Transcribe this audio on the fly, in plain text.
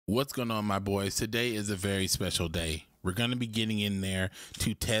What's going on, my boys? Today is a very special day. We're going to be getting in there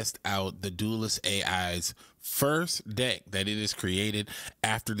to test out the Duelist AI's first deck that it has created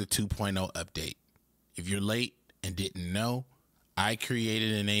after the 2.0 update. If you're late and didn't know, I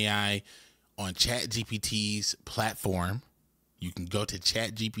created an AI on ChatGPT's platform. You can go to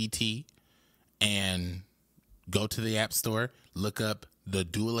ChatGPT and go to the App Store, look up the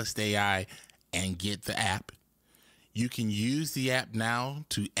Duelist AI and get the app. You can use the app now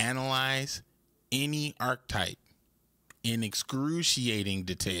to analyze any archetype in excruciating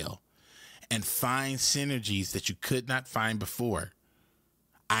detail and find synergies that you could not find before.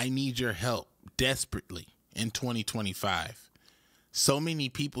 I need your help desperately in 2025. So many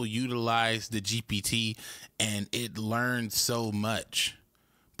people utilize the GPT and it learns so much.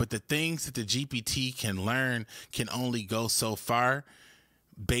 But the things that the GPT can learn can only go so far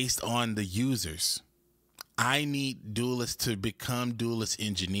based on the users. I need duelists to become duelist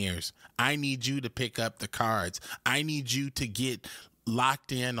engineers. I need you to pick up the cards. I need you to get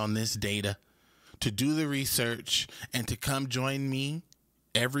locked in on this data, to do the research, and to come join me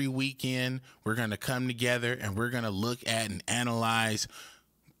every weekend. We're going to come together and we're going to look at and analyze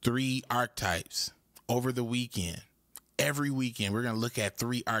 3 archetypes over the weekend. Every weekend, we're going to look at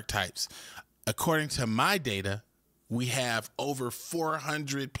 3 archetypes. According to my data, we have over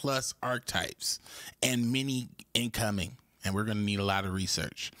 400 plus archetypes and many incoming, and we're going to need a lot of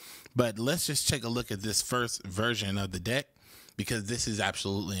research. But let's just take a look at this first version of the deck, because this is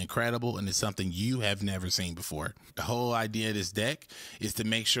absolutely incredible and it's something you have never seen before. The whole idea of this deck is to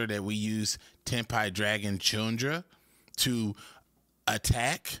make sure that we use Tenpai Dragon Chundra to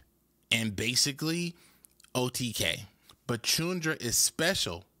attack and basically OTK. But Chundra is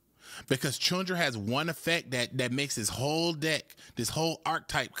special because Chundra has one effect that makes this whole deck, this whole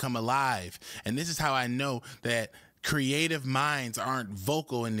archetype come alive. And this is how I know that creative minds aren't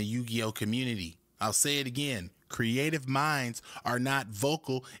vocal in the Yu-Gi-Oh community. I'll say it again. Creative minds are not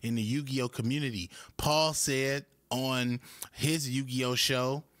vocal in the Yu-Gi-Oh community. Paul said on his Yu-Gi-Oh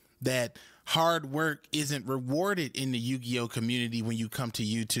show that hard work isn't rewarded in the Yu-Gi-Oh community when you come to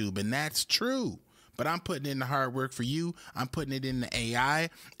YouTube. And that's true. But I'm putting in the hard work for you. I'm putting it in the AI,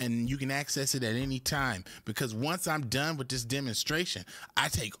 and you can access it at any time. Because once I'm done with this demonstration, I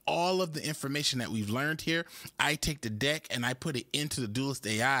take all of the information that we've learned here. I take the deck and I put it into the Duelist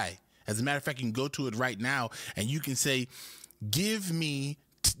AI. As a matter of fact, you can go to it right now and you can say, give me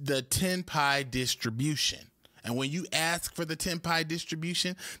the Tenpai distribution. And when you ask for the Tenpai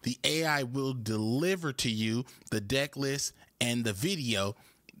distribution, the AI will deliver to you the deck list and the video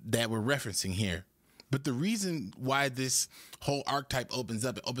that we're referencing here. But the reason why this whole archetype opens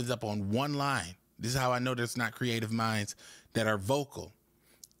up, it opens up on one line. This is how I know there's not creative minds that are vocal.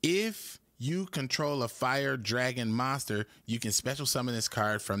 If you control a fire dragon monster, you can special summon this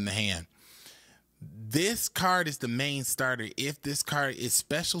card from the hand. This card is the main starter. If this card is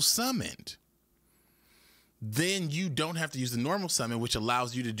special summoned, then you don't have to use the normal summon, which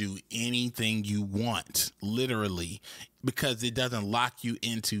allows you to do anything you want, literally, because it doesn't lock you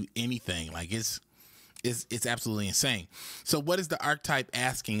into anything. Like it's absolutely insane. So what is the archetype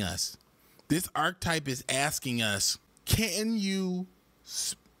asking us? This archetype is asking us, can you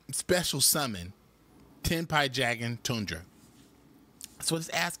special summon Tenpai Dragon Chundra? That's what it's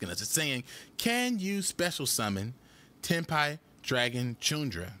asking us. It's saying, can you special summon Tenpai Dragon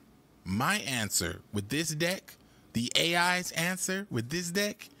Chundra? My answer with this deck, the AI's answer with this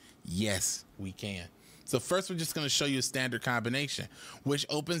deck, yes, we can. So first, we're just going to show you a standard combination, which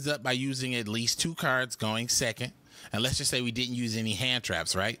opens up by using at least 2 cards going second. And let's just say we didn't use any hand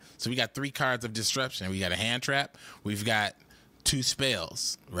traps, right? So we got 3 cards of disruption. We got a hand trap. We've got 2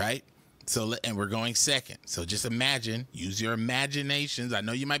 spells, right? So, and we're going second. So just imagine, use your imaginations. I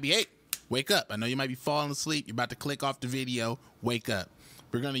know you might be, hey, wake up. I know you might be falling asleep. You're about to click off the video. Wake up.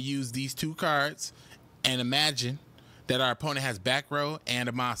 We're going to use these 2 cards and imagine that our opponent has back row and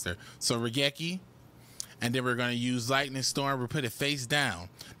a monster. So Regeki, and then we're going to use Lightning Storm. We'll put it face down.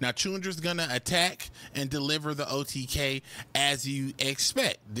 Now, Chundra's going to attack and deliver the OTK as you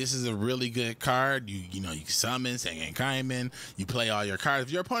expect. This is a really good card. You know, you summon, Sengen Kaiman. You play all your cards.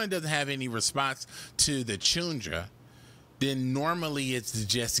 If your opponent doesn't have any response to the Chundra, then normally it's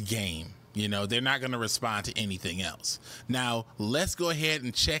just game. You know, they're not going to respond to anything else. Now, let's go ahead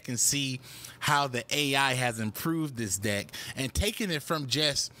and check and see how the AI has improved this deck and taken it from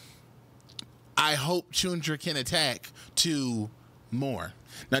just, I hope Chundra can attack, to more.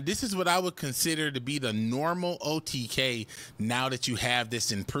 Now, this is what I would consider to be the normal OTK now that you have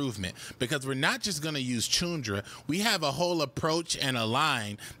this improvement, because we're not just going to use Chundra. We have a whole approach and a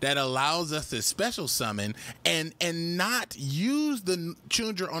line that allows us to special summon and not use the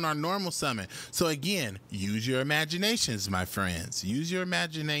Chundra on our normal summon. So again, use your imaginations, my friends. Use your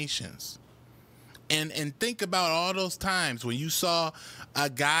imaginations. And think about all those times when you saw a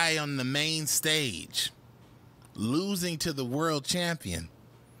guy on the main stage losing to the world champion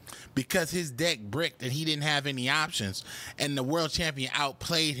because his deck bricked and he didn't have any options, and the world champion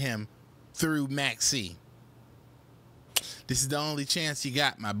outplayed him through Max C. This is the only chance you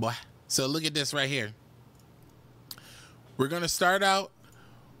got, my boy. So look at this right here. We're going to start out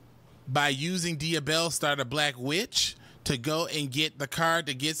by using Diabel Starter Black Witch to go and get the card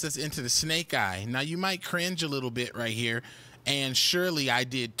that gets us into the Snake Eye. Now, you might cringe a little bit right here, and surely I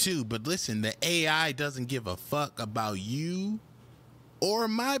did too, but listen, the AI doesn't give a fuck about you or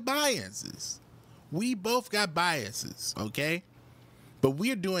my biases. We both got biases, okay? But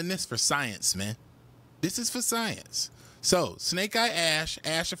we're doing this for science, man. This is for science. So, Snake Eye Ash,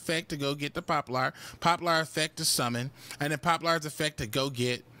 Ash effect to go get the Poplar, Poplar effect to summon, and then Poplar's effect to go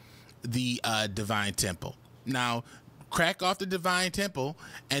get the Divine Temple. Now, crack off the Divine Temple,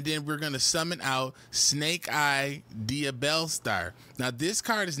 and then we're going to summon out Snake Eye Diabel Star. Now, this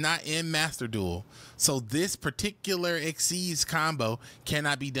card is not in Master Duel, so this particular Xyz combo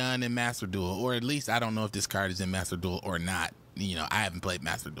cannot be done in Master Duel, or at least I don't know if this card is in Master Duel or not. You know, I haven't played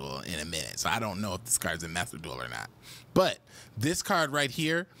Master Duel in a minute, so I don't know if this card is in Master Duel or not. But this card right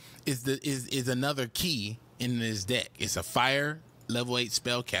here is another key in this deck. It's a fire level 8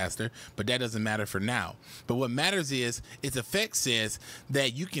 spellcaster, but that doesn't matter for now. But what matters is its effect says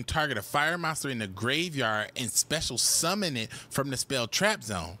that you can target a fire monster in the graveyard and special summon it from the spell trap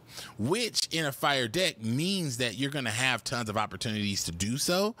zone, which in a fire deck means that you're going to have tons of opportunities to do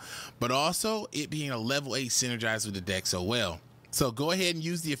so, but also it being a level 8 synergized with the deck so well. So go ahead and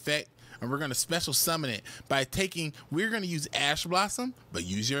use the effect, and we're going to special summon it by taking, we're going to use Ash Blossom, but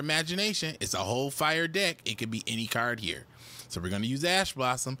use your imagination. It's a whole fire deck. It could be any card here. So we're going to use Ash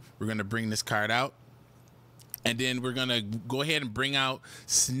Blossom. We're going to bring this card out. And then we're going to go ahead and bring out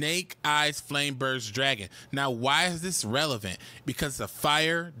Snake Eyes Flame Burst Dragon. Now, why is this relevant? Because it's a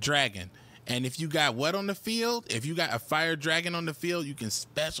fire dragon. And if you got what on the field? If you got a fire dragon on the field, you can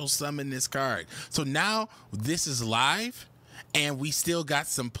special summon this card. So now this is live, and we still got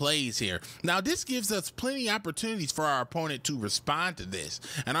some plays here. Now, this gives us plenty of opportunities for our opponent to respond to this.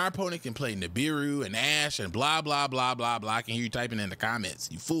 And our opponent can play Nibiru and Ash and blah, blah, blah, blah, blah. I can hear you typing in the comments,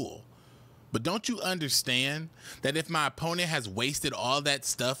 you fool. But don't you understand that if my opponent has wasted all that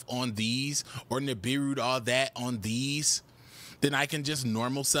stuff on these, or Nibiru'd all that on these, then I can just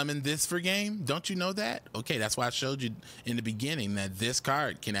normal summon this for game? Don't you know that? Okay, that's why I showed you in the beginning that this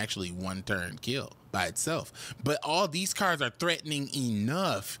card can actually one turn kill by itself. But all these cards are threatening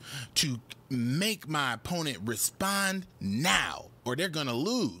enough to make my opponent respond now, or they're gonna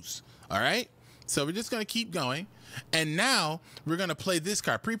lose. All right, so we're just gonna keep going. And now we're gonna play this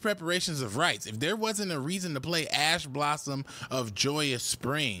card, Pre-Preparations of Rites. If there wasn't a reason to play Ash Blossom of Joyous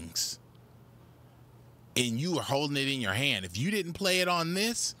Springs and you were holding it in your hand, if you didn't play it on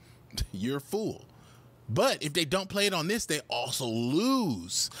this, you're a fool. But if they don't play it on this, they also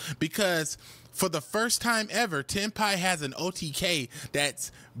lose, because for the first time ever, Tenpai has an OTK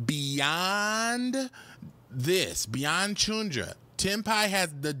that's beyond this, beyond Chundra. Tenpai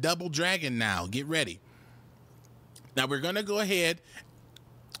has the double dragon now. Get ready. Now we're going to go ahead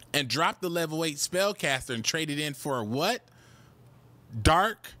and drop the level 8 spellcaster and trade it in for what?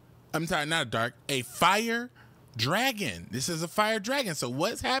 A fire dragon. This is a fire dragon. So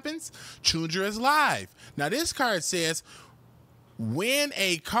what happens? Chundra is live. Now this card says, when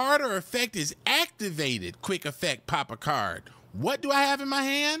a card or effect is activated, quick effect, pop a card. What do I have in my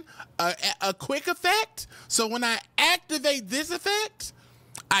hand? A quick effect? So when I activate this effect,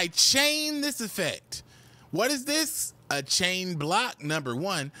 I chain this effect. What is this? A chain block, number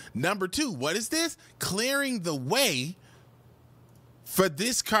one. Number two, what is this? Clearing the way for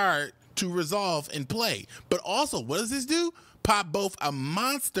this card to resolve and play. But also, what does this do? Pop both a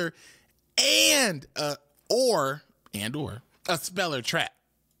monster and a speller trap.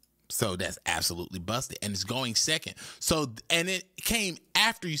 So that's absolutely busted, and it's going second. So, and it came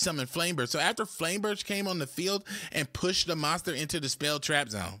after you summoned Flameburst. So after Flameburst came on the field and pushed the monster into the spell trap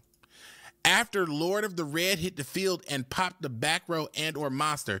zone, after Lord of the Red hit the field and popped the back row and or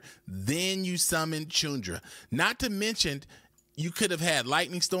monster, then you summoned Chundra. Not to mention, you could have had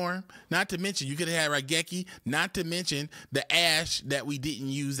Lightning Storm. Not to mention, you could have had Raigeki. Not to mention the Ash that we didn't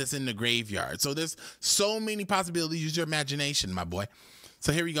use that's in the graveyard. So there's so many possibilities. Use your imagination, my boy.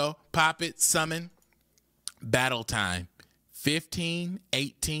 So here we go. Pop it, summon, battle time. 15,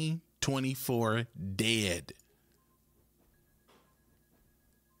 18, 24, dead.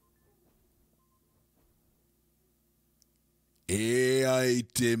 AI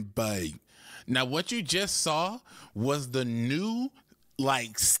Tenpai. Now, what you just saw was the new,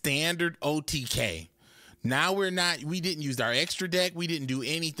 like, standard OTK. Now we didn't use our extra deck. We didn't do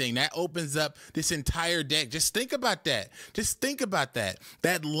anything. That opens up this entire deck. Just think about that. Just think about that.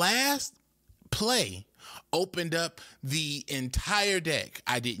 That last play opened up the entire deck.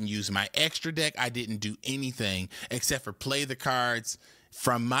 I didn't use my extra deck. I didn't do anything except for play the cards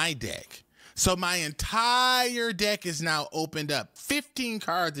from my deck. So my entire deck is now opened up. 15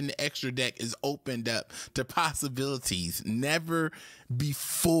 cards in the extra deck is opened up to possibilities never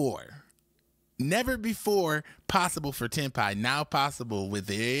before possible for Tenpai. Now possible with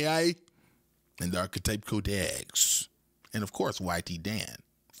the AI and the Archetype Codex. And of course, YTDan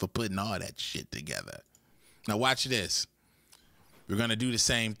for putting all that shit together. Now watch this. We're going to do the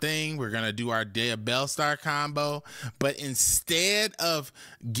same thing. We're going to do our Day of Bellstar combo. But instead of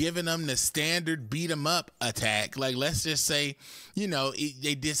giving them the standard beat 'em up attack, like let's just say, you know,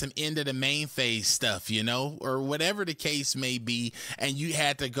 they did some end of the main phase stuff, you know, or whatever the case may be. And you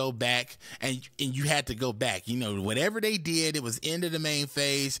had to go back and you had to go back, you know, whatever they did, it was end of the main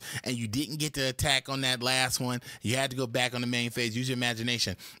phase and you didn't get to attack on that last one. You had to go back on the main phase. Use your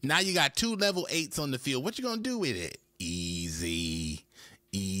imagination. Now you got 2 level 8s on the field. What you going to do with it? Easy.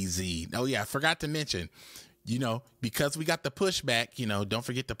 Oh yeah, I forgot to mention, you know, because we got the pushback, you know, don't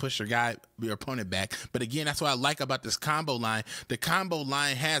forget to push your opponent back. But again, that's what I like about this combo line. The combo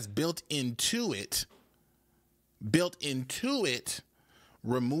line has built into it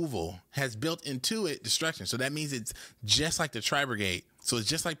removal, has built into it destruction. So that means it's just like the Tri-Brigade. So it's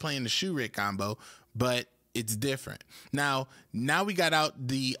just like playing the Shoe Rig combo, but it's different. Now we got out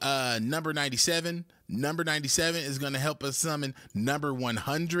the number 97. Number 97 is going to help us summon number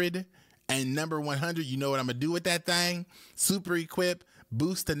 100. And number 100, you know what I'm going to do with that thing? Super equip,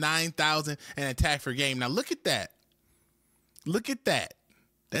 boost to 9,000, and attack for game. Now look at that. Look at that.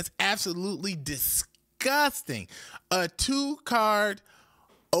 That's absolutely disgusting. A 2-card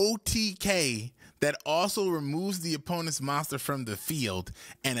OTK that also removes the opponent's monster from the field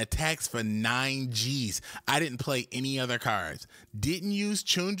and attacks for 9 Gs. I didn't play any other cards. Didn't use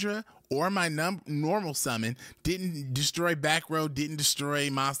Chundra or my normal summon. Didn't destroy back row. Didn't destroy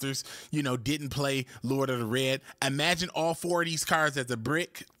monsters. You know, didn't play Lord of the Red. Imagine all 4 of these cards as a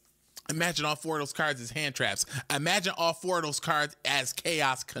brick. Imagine all 4 of those cards as hand traps. Imagine all 4 of those cards as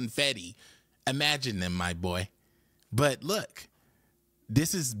chaos confetti. Imagine them, my boy. But look.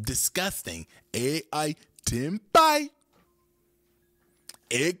 This is disgusting. AI Tenpai.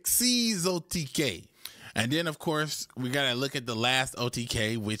 Xyz OTK. And then, of course, we got to look at the last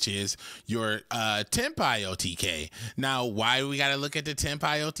OTK, which is your Tenpai OTK. Now, why we got to look at the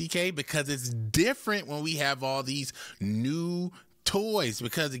Tenpai OTK? Because it's different when we have all these new toys.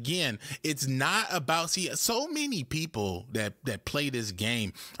 Because, again, it's not about... See, so many people that play this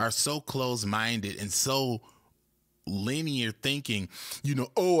game are so close-minded and so... linear thinking, you know,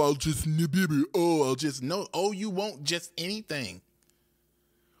 oh, I'll just no, oh, you won't just anything.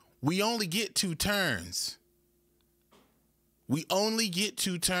 We only get 2 turns. We only get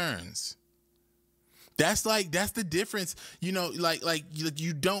 2 turns. That's the difference, you know, like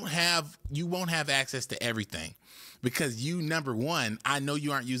you won't have access to everything because number one, I know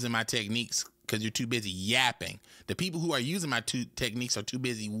you aren't using my techniques because you're too busy yapping. The people who are using my techniques are too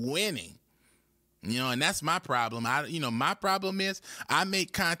busy winning. You know, and that's my problem. My problem is I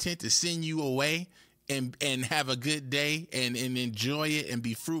make content to send you away and have a good day and enjoy it and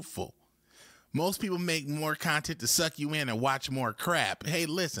be fruitful. Most people make more content to suck you in and watch more crap. Hey,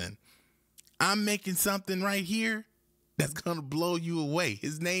 listen, I'm making something right here that's going to blow you away.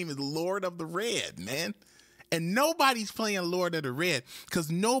 His name is Lord of the Red, man. And nobody's playing Lord of the Red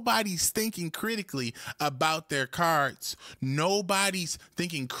because nobody's thinking critically about their cards. Nobody's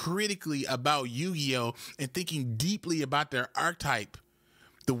thinking critically about Yu-Gi-Oh! And thinking deeply about their archetype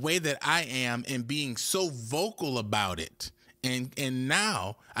the way that I am and being so vocal about it. And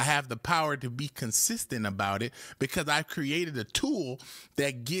now I have the power to be consistent about it because I've created a tool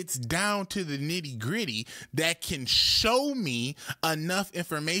that gets down to the nitty gritty that can show me enough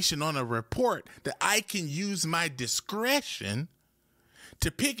information on a report that I can use my discretion to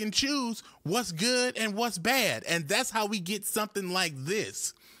pick and choose what's good and what's bad. And that's how we get something like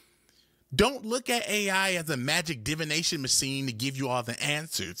this. Don't look at AI as a magic divination machine to give you all the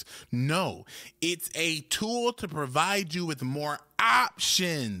answers. No, it's a tool to provide you with more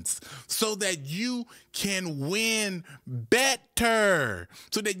options so that you can win better,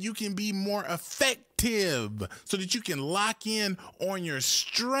 so that you can be more effective, so that you can lock in on your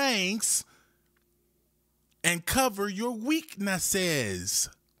strengths and cover your weaknesses.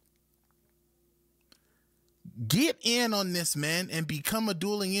 Get in on this, man, and become a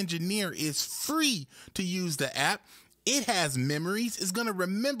dueling engineer. It's free to use the app. It has memories. It's going to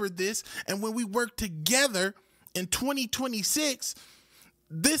remember this. And when we work together in 2026,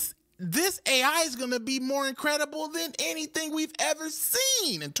 this AI is going to be more incredible than anything we've ever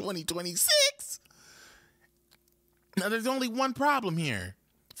seen in 2026. Now, there's only one problem here.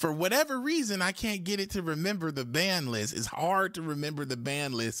 For whatever reason, I can't get it to remember the ban list. It's hard to remember the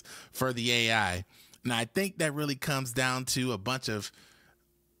ban list for the AI. And I think that really comes down to a bunch of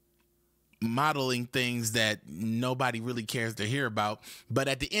modeling things that nobody really cares to hear about. But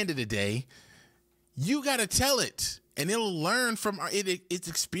at the end of the day, you got to tell it, and it'll learn from its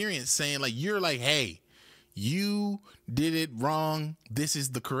experience, saying like, you're like, hey, you did it wrong. This is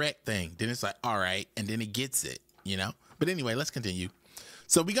the correct thing. Then it's like, all right. And then it gets it, you know? But anyway, let's continue.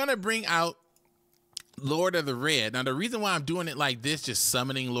 So we're going to bring out Lord of the Red. Now, the reason why I'm doing it like this, just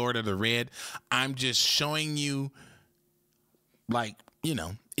summoning Lord of the Red, I'm just showing you, like, you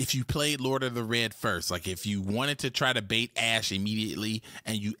know, if you played Lord of the Red first, like if you wanted to try to bait Ash immediately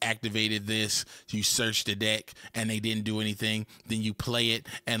and you activated this, you searched the deck and they didn't do anything, then you play it.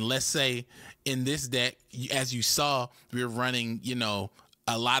 And let's say in this deck, as you saw, we're running, you know,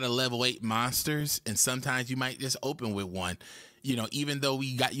 a lot of level 8 monsters, and sometimes you might just open with one. You know, even though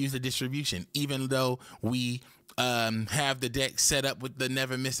we got used to distribution, even though we have the deck set up with the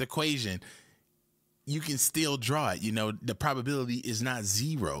never miss equation, you can still draw it. You know, the probability is not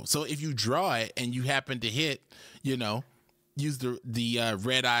 0. So if you draw it and you happen to hit, you know, use the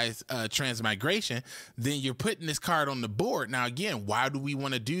Red Eyes Transmigration, then you're putting this card on the board. Now, again, why do we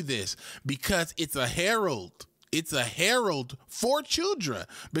want to do this? Because it's a herald. It's a herald for Chudra,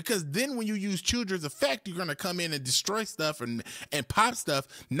 because then when you use Chudra's effect, you're going to come in and destroy stuff and pop stuff.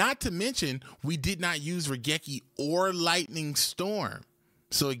 Not to mention, we did not use Regeki or Lightning Storm.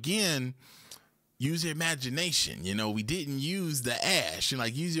 So again, use your imagination. You know, we didn't use the Ash.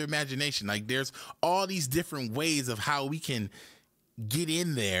 Like, use your imagination. Like, there's all these different ways of how we can get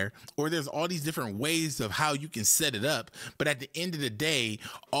in there, or there's all these different ways of how you can set it up. But at the end of the day,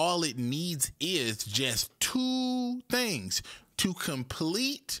 all it needs is just 2 things to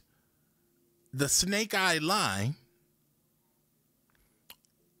complete the Snake Eye line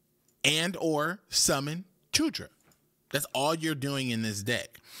and or summon Chudra. That's all you're doing in this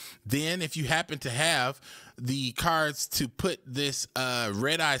deck. Then if you happen to have the cards to put this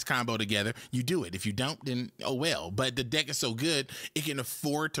Red Eyes combo together, you do it. If you don't, then oh well. But the deck is so good, it can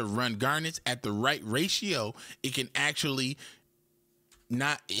afford to run Garnets at the right ratio. It can actually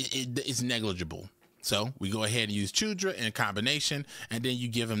not, it's negligible. So we go ahead and use Chudra in a combination, and then you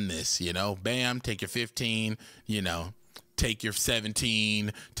give them this, you know, bam, take your 15, you know, take your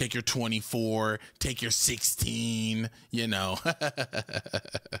 17, take your 24, take your 16, you know.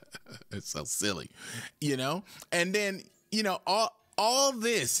 It's so silly, you know. And then, you know, all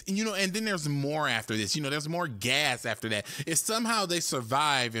this, you know, and then there's more after this, you know, there's more gas after that. If somehow they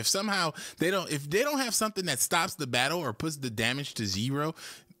survive, if somehow they don't have something that stops the battle or puts the damage to 0,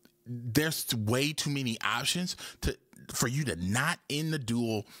 there's way too many options for you to not end the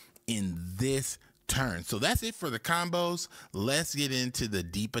duel in this turn. So that's it for the combos. Let's get into the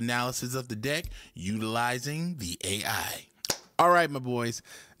deep analysis of the deck utilizing the AI. All right, my boys,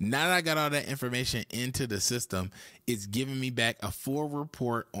 now that I got all that information into the system, it's giving me back a full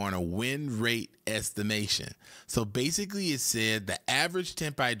report on a win rate estimation. So basically it said the average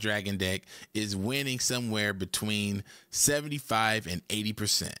Tenpai Dragon deck is winning somewhere between 75 and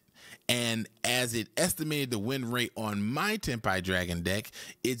 80%. And as it estimated the win rate on my Tenpai Dragon deck,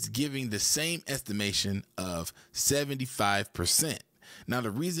 it's giving the same estimation of 75%. Now,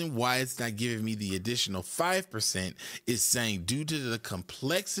 the reason why it's not giving me the additional 5% is saying due to the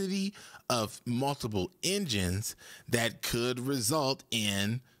complexity of multiple engines, that could result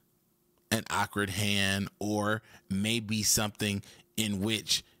in an awkward hand, or maybe something in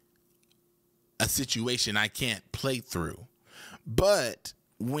which a situation I can't play through. But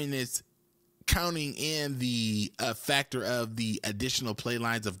when it's counting in the factor of the additional play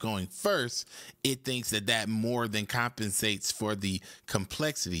lines of going first, it thinks that more than compensates for the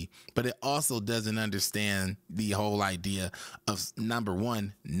complexity. But it also doesn't understand the whole idea of, number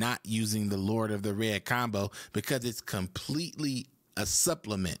one, not using the Lord of the Red combo, because it's completely a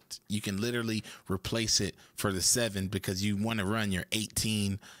supplement. You can literally replace it for the 7 because you want to run your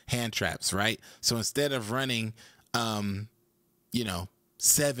 18 hand traps, right? So instead of running, 7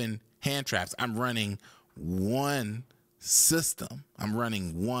 hand traps, I'm running one system. I'm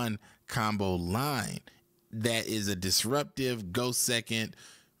running one combo line that is a disruptive go second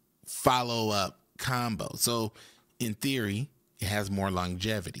follow-up combo. So in theory, it has more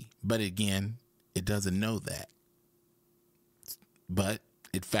longevity, but again, it doesn't know that. But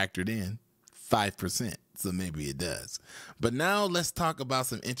it factored in 5%, so maybe it does. But now let's talk about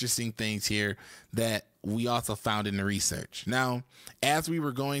some interesting things here that we also found in the research. Now, as we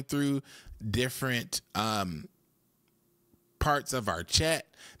were going through different parts of our chat,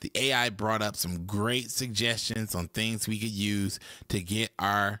 the AI brought up some great suggestions on things we could use to get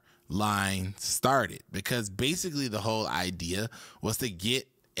our line started, because basically the whole idea was to get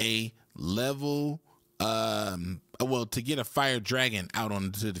a level to get a fire dragon out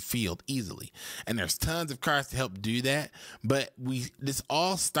onto the field easily. And there's tons of cards to help do that, but this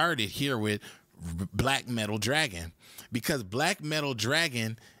all started here with Black Metal Dragon, because Black Metal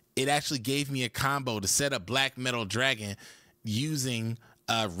Dragon, it actually gave me a combo to set up Black Metal Dragon using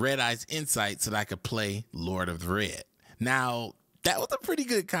Red Eye's Insight so that I could play Lord of the Red. Now, that was a pretty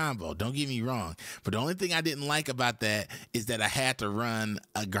good combo, don't get me wrong. But the only thing I didn't like about that is that I had to run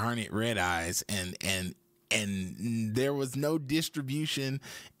a Garnet Red Eyes, and there was no distribution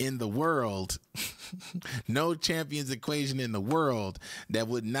in the world, no Champions equation in the world that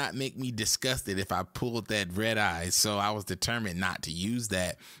would not make me disgusted if I pulled that Red Eyes. So I was determined not to use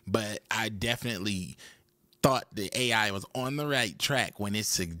that, but I definitely thought the AI was on the right track when it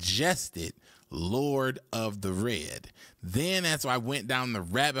suggested Lord of the Red. Then as I went down the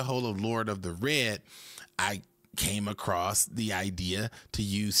rabbit hole of Lord of the Red, I came across the idea to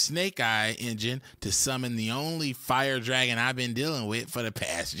use Snake Eye Engine to summon the only fire dragon I've been dealing with for the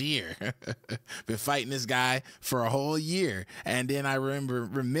past year. Been fighting this guy for a whole year, and then I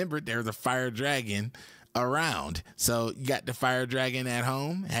remembered there was a fire dragon around. So you got the fire dragon at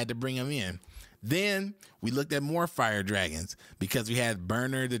home, had to bring him in. Then we looked at more fire dragons because we had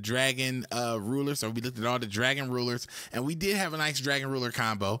Burner the dragon ruler. So we looked at all the dragon rulers, and we did have a nice dragon ruler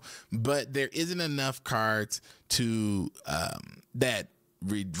combo, but there isn't enough cards to that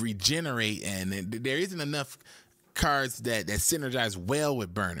regenerate, and there isn't enough cards that synergize well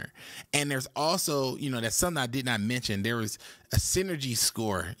with Burner. And there's also, that's something I did not mention. There was a synergy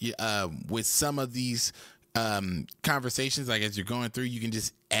score with some of these conversations. Like as you're going through, you can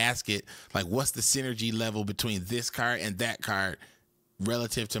just ask it, like, what's the synergy level between this card and that card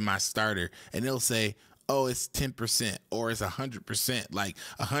relative to my starter, and it'll say, oh, it's 10% or it's 100%. Like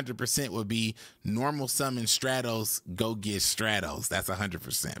 100% would be normal summon Stratos, go get Stratos. That's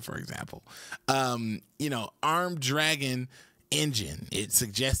 100%, for example. Armed Dragon Engine, it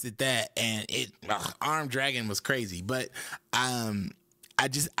suggested that, and Armed Dragon was crazy, but I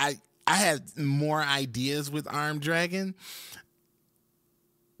had more ideas with Armed Dragon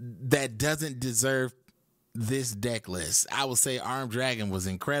that doesn't deserve this deck list. I would say Armed Dragon was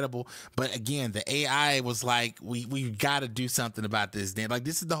incredible, but again, the AI was like, we've got to do something about this. Like,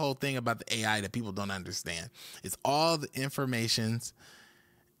 this is the whole thing about the AI that people don't understand. It's all the informations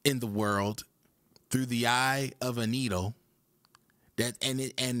in the world through the eye of a needle.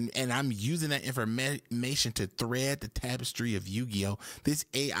 And I'm using that information to thread the tapestry of Yu-Gi-Oh! This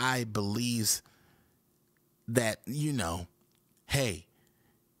AI believes that, hey,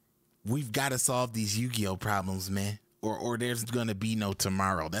 we've got to solve these Yu-Gi-Oh! Problems, man, or there's going to be no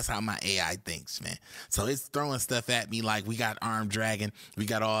tomorrow. That's how my AI thinks, man. So it's throwing stuff at me like, we got Armed Dragon, we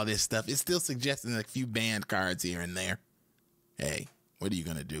got all this stuff. It's still suggesting a few banned cards here and there. Hey, what are you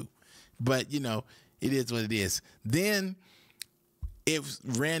going to do? But, it is what it is. Then it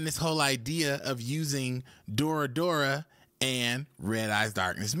ran this whole idea of using Dora and Red Eyes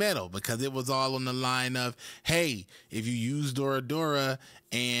Darkness Metal, because it was all on the line of, hey, if you use Dora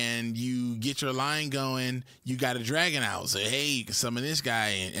and you get your line going, you got a dragon out. So, hey, you can summon this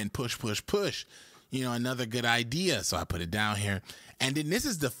guy and push. Another good idea. So I put it down here. And then this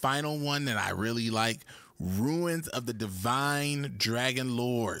is the final one that I really like, Ruins of the Divine Dragon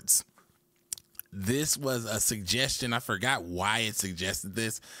Lords. This was a suggestion. I forgot why it suggested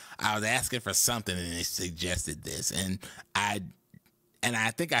this. I was asking for something and it suggested this. And I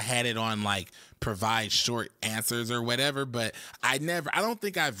think I had it on like provide short answers or whatever, but I don't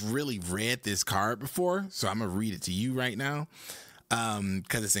think I've really read this card before. So I'm going to read it to you right now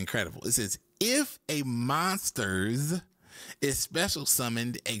because it's incredible. It says, if a monster's is special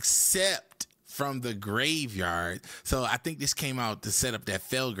summoned except from the graveyard. So I think this came out to set up that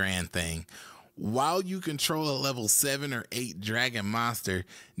Felgrand thing. While you control a level 7 or 8 dragon monster,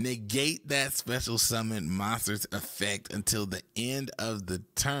 negate that special summon monster's effect until the end of the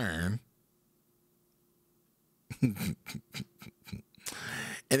turn. And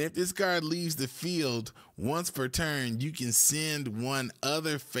if this card leaves the field once per turn, you can send one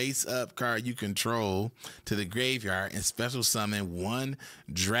other face-up card you control to the graveyard and special summon one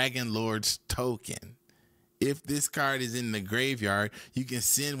Dragon Lord's token. If this card is in the graveyard, you can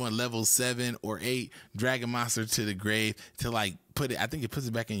send one level 7 or 8 Dragon Monster to the grave to like put it, I think it puts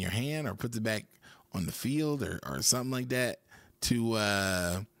it back in your hand or puts it back on the field or something like that to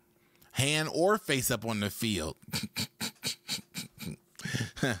hand or face up on the field.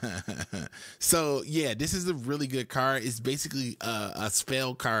 So yeah, this is a really good card. It's basically a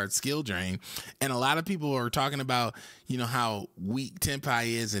spell card skill drain, and a lot of people are talking about, you know, how weak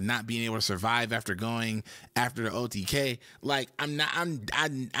Tenpai is and not being able to survive after going after the OTK. Like I'm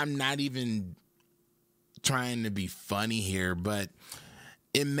not even trying to be funny here, but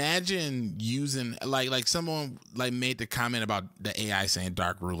imagine using like someone like made the comment about the AI saying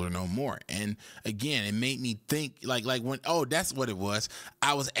Dark Ruler no more, and again it made me think like when, oh, that's what it was.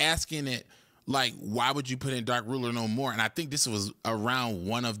 I was asking it like, why would you put in Dark Ruler no more? And I think this was around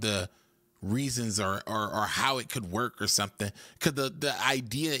one of the reasons or how it could work or something, because the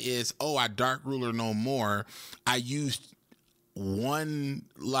idea is, oh, I Dark Ruler no more, I used one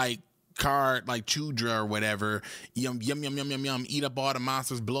like card like Chudra or whatever, yum, eat up all the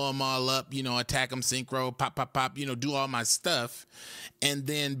monsters, blow them all up, you know, attack them, synchro, pop, you know, do all my stuff. And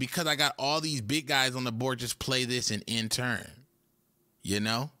then because I got all these big guys on the board, just play this and end turn, you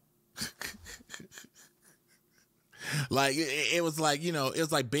know? Like it was like, you know, it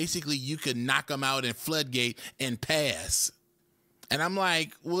was like basically you could knock them out in Floodgate and pass. And I'm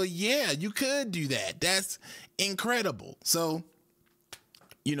like, well, yeah, you could do that. That's incredible. So,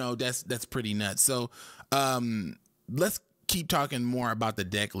 you know, that's pretty nuts. So let's keep talking more about the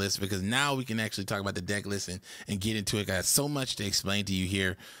deck list, because now we can actually talk about the deck list and get into it. I got so much to explain to you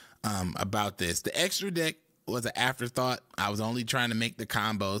here about this. The extra deck was an afterthought. I was only trying to make the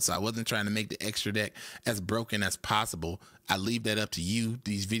combos, so I wasn't trying to make the extra deck as broken as possible. I leave that up to you.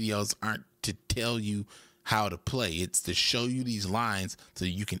 These videos aren't to tell you how to play. It's to show you these lines so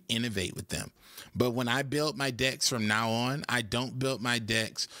you can innovate with them. But when I build my decks from now on, I don't build my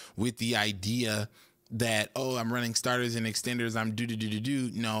decks with the idea that, oh, I'm running starters and extenders, I'm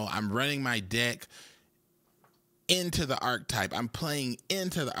do. No, I'm running my deck into the archetype. I'm playing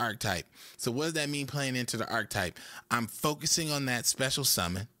into the archetype. So what does that mean, playing into the archetype? I'm focusing on that special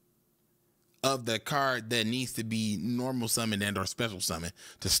summon of the card that needs to be normal summon and or special summon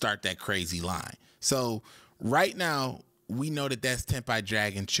to start that crazy line. So right now, we know that that's Tenpai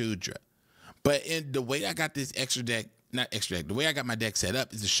Dragon Chudra. But in the way I got this extra deck, not extra deck, the way I got my deck set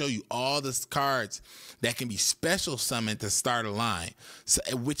up is to show you all the cards that can be special summoned to start a line, so,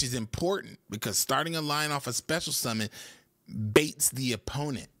 which is important because starting a line off a special summon baits the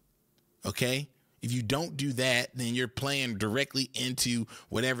opponent, okay? If you don't do that, then you're playing directly into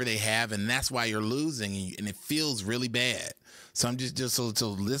whatever they have, and that's why you're losing, and it feels really bad. So I'm just so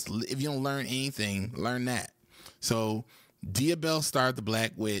listen, if you don't learn anything, learn that. So Diabell Star the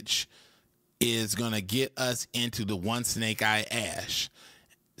Black Witch is going to get us into the one Snake Eye Ash.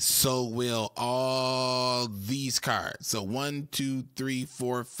 So will all these cards. So 1, 2, 3,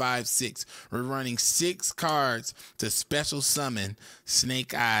 4, 5, 6. We're running 6 cards to special summon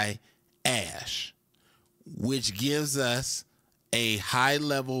Snake Eye Ash, which gives us a high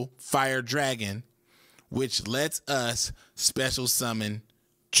level fire dragon, which lets us special summon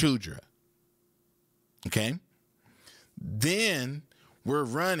Chudra. Okay. Then we're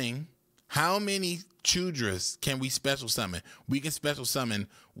running, how many Chudras can we special summon? We can special summon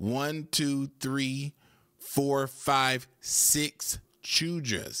 1, 2, 3, 4, 5, 6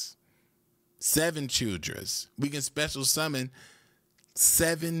 Chudras. 7 Chudras. We can special summon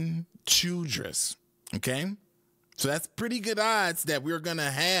 7 Chudras. Okay? So that's pretty good odds that we're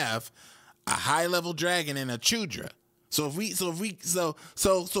gonna have a high level dragon and a Chudra. So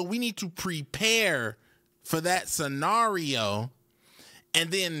we need to prepare for that scenario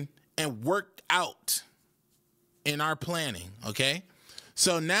and work out in our planning, okay?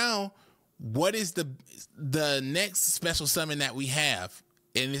 So now, what is the next special summon that we have?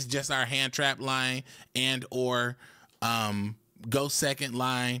 And it's just our hand trap line and or go second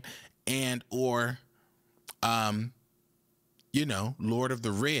line and or you know, Lord of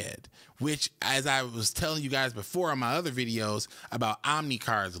the Red, which, as I was telling you guys before on my other videos about Omni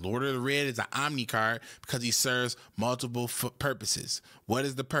cards, Lord of the Red is an Omni card because he serves multiple purposes. What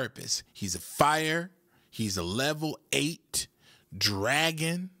is the purpose? He's a fire. He's a level 8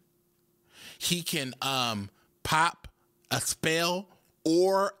 dragon. He can pop a spell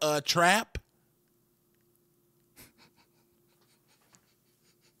or a trap.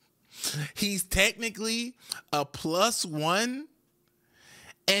 He's technically a +1,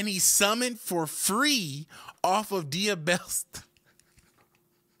 and he's summoned for free off of Duelist.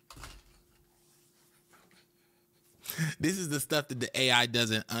 This is the stuff that the AI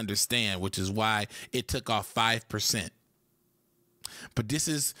doesn't understand, which is why it took off 5%. But this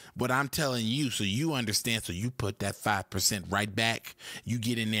is what I'm telling you, so you understand, so you put that 5% right back. You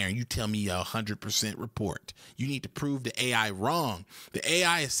get in there and you tell me 100% report. You need to prove the AI wrong. The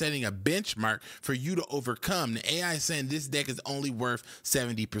AI is setting a benchmark for you to overcome. The AI is saying this deck is only worth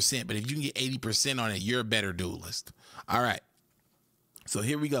 70%, but if you can get 80% on it, you're a better duelist. All right, so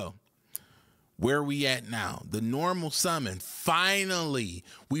here we go. Where are we at now? The normal summon. Finally,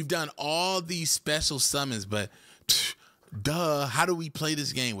 we've done all these special summons, but duh, how do we play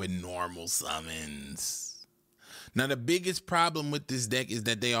this game with normal summons? Now, the biggest problem with this deck is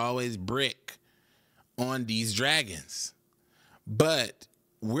that they always brick on these dragons. But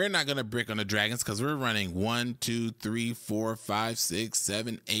we're not going to brick on the dragons because we're running 1, 2, 3, 4, 5, 6,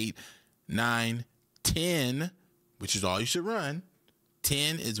 7, 8, 9, 10, which is all you should run.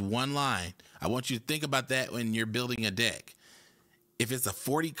 10 is one line. I want you to think about that when you're building a deck. If it's a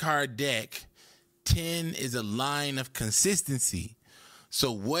 40-card deck, 10 is a line of consistency.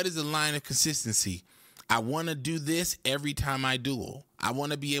 So what is a line of consistency? I want to do this every time I duel. I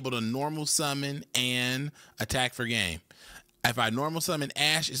want to be able to normal summon and attack for game. If I normal summon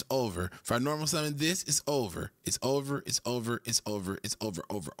Ash, it's over. If I normal summon this, it's over. It's over, it's over, it's over, it's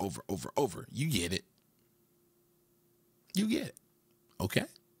over, over. You get it. You get it. Okay?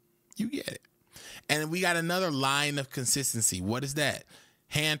 You get it. And we got another line of consistency. What is that?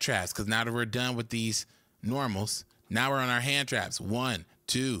 Hand traps, because now that we're done with these normals, now we're on our hand traps. 1,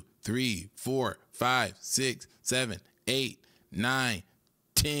 2, 3, 4, 5, 6, 7, 8, 9,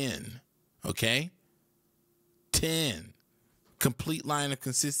 10. Okay? 10. Complete line of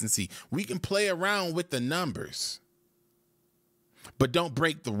consistency. We can play around with the numbers, but don't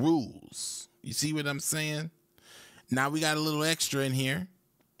break the rules. You see what I'm saying? Now we got a little extra in here,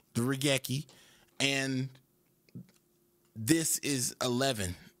 the Regeki, and this is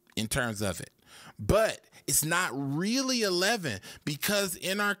 11 in terms of it. But it's not really 11 because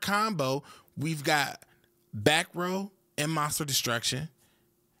in our combo, we've got back row and monster destruction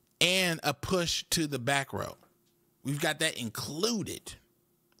and a push to the back row. We've got that included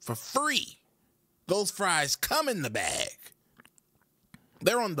for free. Those fries come in the bag.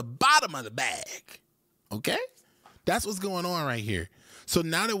 They're on the bottom of the bag. Okay? That's what's going on right here. So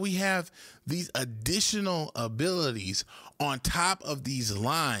now that we have these additional abilities on top of these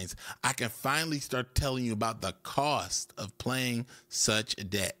lines, I can finally start telling you about the cost of playing such a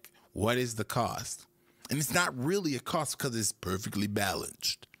deck. What is the cost? And it's not really a cost because it's perfectly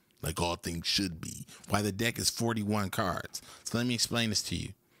balanced, like all things should be. Why the deck is 41 cards. So let me explain this to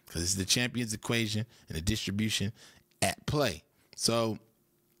you, because this is the champion's equation and the distribution at play. So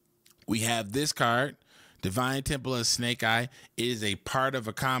we have this card, Divine Temple of Snake Eye. It is a part of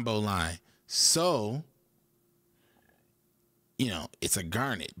a combo line. So, you know, it's a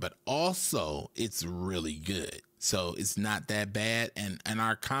garnet, but also it's really good. So it's not that bad. And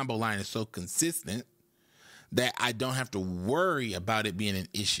our combo line is so consistent that I don't have to worry about it being an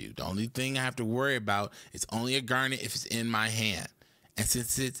issue. The only thing I have to worry about is only a garnet if it's in my hand. And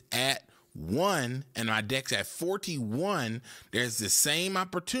since it's at 1 and my deck's at 41, there's the same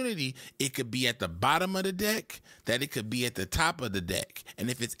opportunity. It could be at the bottom of the deck that it could be at the top of the deck. And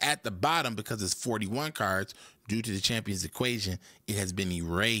if it's at the bottom because it's 41 cards, due to the champion's equation, it has been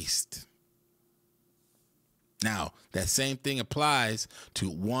erased. Now, that same thing applies to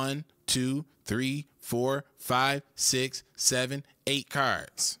 1, 2, 3, 4, 5, 6, 7, 8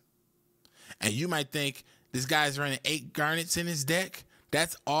 cards. And you might think this guy's running 8 garnets in his deck.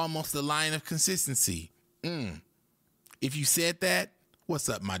 That's almost the line of consistency. If you said that, what's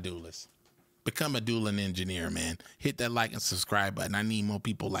up, my duelist? Become a dueling engineer, man. Hit that like and subscribe button. I need more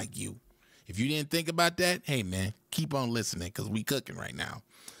people like you. If you didn't think about that, hey, man, keep on listening because we cooking right now.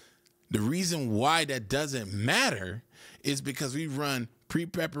 The reason why that doesn't matter is because we run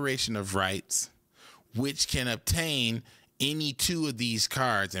pre-preparation of rights, which can obtain any 2 of these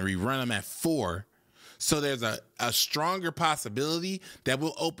cards, and we run them at 4. So there's a stronger possibility that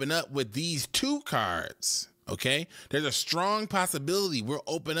we'll open up with these 2 cards, okay? There's a strong possibility we'll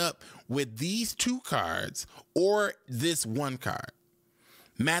open up with these 2 cards or this 1 card.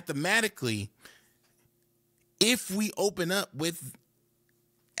 Mathematically, if we open up with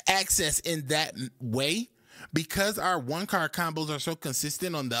access in that way, Because our one card combos are so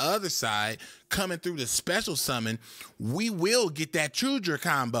consistent on the other side, coming through the special summon, we will get that Trudra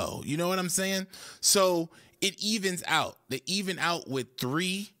combo. You know what I'm saying? So it evens out. They even out with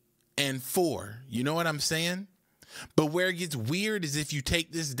 3 and 4. You know what I'm saying? But where it gets weird is if you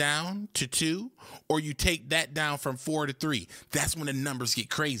take this down to 2 or you take that down from 4 to 3. That's when the numbers get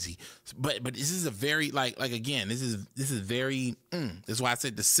crazy. But this is a very like again, this is very that's why I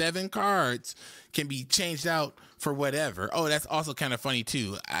said the 7 cards can be changed out for whatever. Oh, that's also kind of funny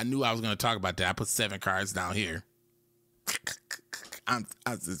too. I knew I was going to talk about that. I put 7 cards down here. I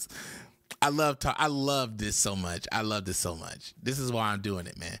love this so much. I love this so much. This is why I'm doing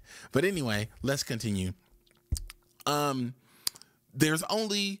it, man. But anyway, let's continue. There's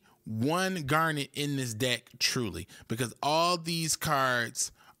only one Garnet in this deck, truly, because all these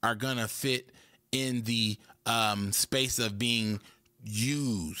cards are gonna fit in the space of being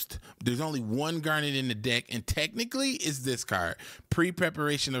used. There's only one Garnet in the deck, and technically is this card,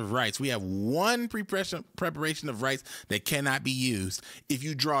 Pre-Preparation of Rites. We have one Pre-Preparation of Rites that cannot be used. If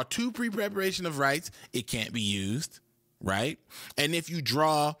you draw 2 Pre-Preparation of Rites, it can't be used, right? And if you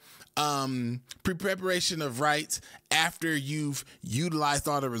draw Pre-Preparation of Rites after you've utilized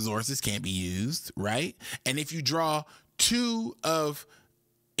all the resources, can't be used, right? And if you draw 2 of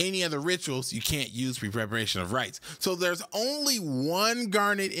any other rituals, you can't use Pre-Preparation of Rites. So there's only one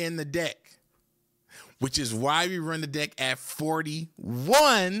Garnet in the deck, which is why we run the deck at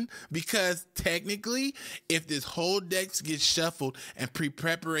 41, because technically, if this whole deck gets shuffled and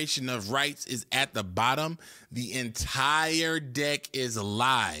Pre-Preparation of Rites is at the bottom, the entire deck is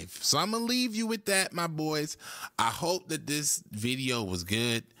live. So I'm going to leave you with that, my boys. I hope that this video was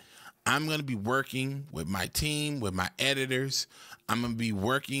good. I'm going to be working with my team, with my editors. I'm going to be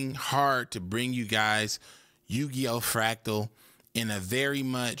working hard to bring you guys Yu-Gi-Oh! Fractal in a very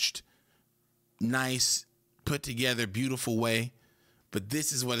much nice, put together, beautiful way. But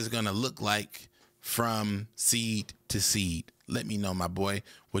this is what it's going to look like from seed to seed. Let me know, my boy,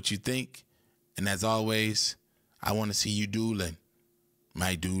 what you think. And as always, I want to see you dueling,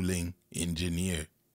 my dueling engineer.